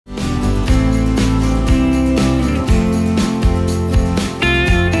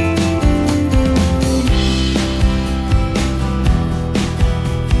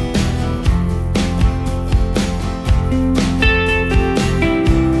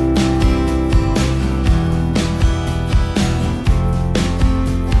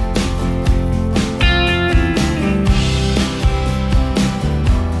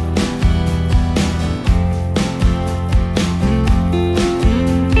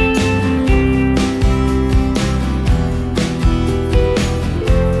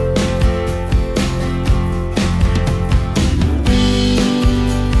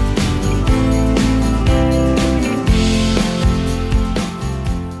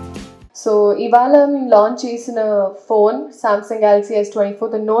So ఇవాళ మేము launch చేసిన phone Samsung Galaxy S24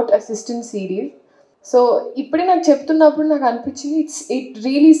 the note assistant series. So ఇప్పుడే నాకు చెప్తున్నప్పుడు నాకు అనిపించింది it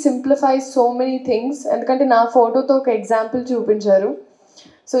really simplifies so many things. ఎందుకంటే నా ఫోటోతో ఒక ఎగ్జాంపుల్ చూపించారు.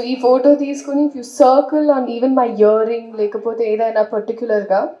 సో ఈ ఫోటో తీసుకుని if you circle on even my ear ring లేకపోతే ఏదైనా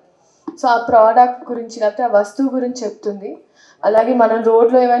పర్టిక్యులర్గా సో ఆ ప్రోడక్ట్ గురించి లేకపోతే ఆ వస్తువు గురించి చెప్తుంది. అలాగే మనం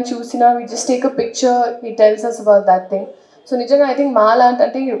రోడ్లో ఏమైనా చూసినా we just take a picture ఈ tells us about that thing. So నిజంగా ఐ థింక్ మా లాంటి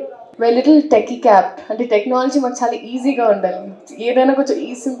అంటే వే లిటిల్ టెకీ క్యాప్ అంటే టెక్నాలజీ మాకు చాలా ఈజీగా ఉండాలి. ఏదైనా కొంచెం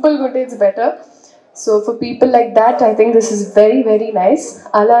ఈ సింపుల్గా ఉంటే it's better. So for people like that I think this is very very nice.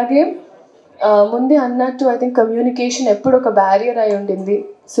 అలాగే ముందే అన్నట్టు ఐ థింక్ కమ్యూనికేషన్ ఎప్పుడు ఒక బ్యారియర్ అయి ఉండింది.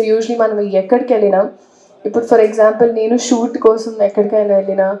 సో యూజువలీ మనం ఎక్కడికి వెళ్ళినా ఇప్పుడు ఫర్ ఎగ్జాంపుల్ నేను షూట్ కోసం ఎక్కడికైనా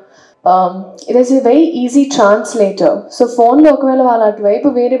వెళ్ళినా it is a very easy translator. So ఫోన్లో ఒకవేళ వాళ్ళు అటువైపు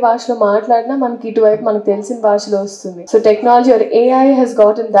వేరే భాషలో మాట్లాడినా మనకి ఇటువైపు మనకు తెలిసిన భాషలో వస్తుంది. So technology are AI has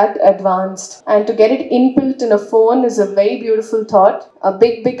gotten that advanced and to get it inbuilt in a phone is a very beautiful thought. A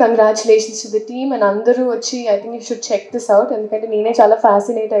big congratulations to the team and అందరూ వచ్చి I think you should check this out ఎందుకంటే నేనే చాలా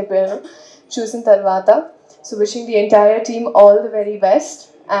fascinate అయిపోయాను చూసిన తర్వాత. So wishing the entire team all the very best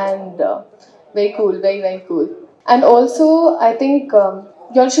and very cool, very cool. And also I think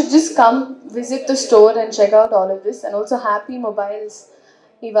you all should just come visit the store and check out all of this. And also Happi mobiles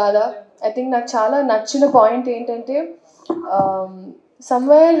ivala I think నాకు చాలా నచ్చిన point ఏంటంటే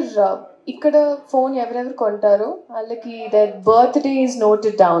somewhere ఇక్కడ phone ఎవరెవరు కొంటారో వాళ్ళకి there birthday is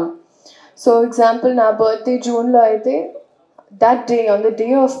noted down. So example నా birthday జూన్లో అయితే that day on the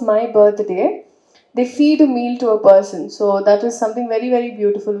day of my birthday they feed a meal to a person. So that is something very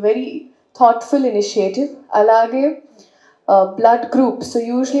beautiful, very thoughtful initiative. Alage blood groups, so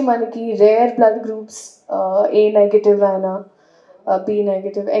usually manaki rare blood groups, A negative and B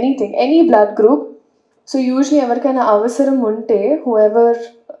negative, anything, any blood group. So usually evarkaina avasaram unte whoever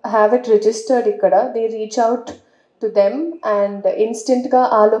have it registered ikkada they reach out to them and instant ga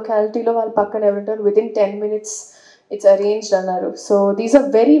aa locality lo vaal pakkana evaruంటారు within 10 minutes it's arranged annaru. So these are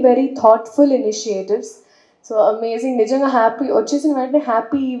very thoughtful initiatives. So amazing నిజంగా happy వచ్చేసిన వెంటనే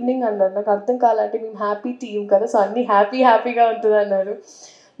happy evening అన్నారు. నాకు అర్థం కాలంటే మేము happy team కదా so అన్నీ హ్యాపీగా ఉంటుంది అన్నారు.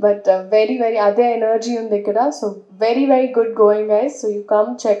 బట్ వెరీ అదే ఎనర్జీ ఉంది ఇక్కడ. So very good going guys. So you come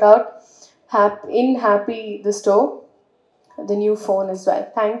check out happy the store the new phone as well.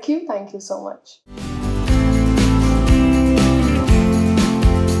 Thank you so much.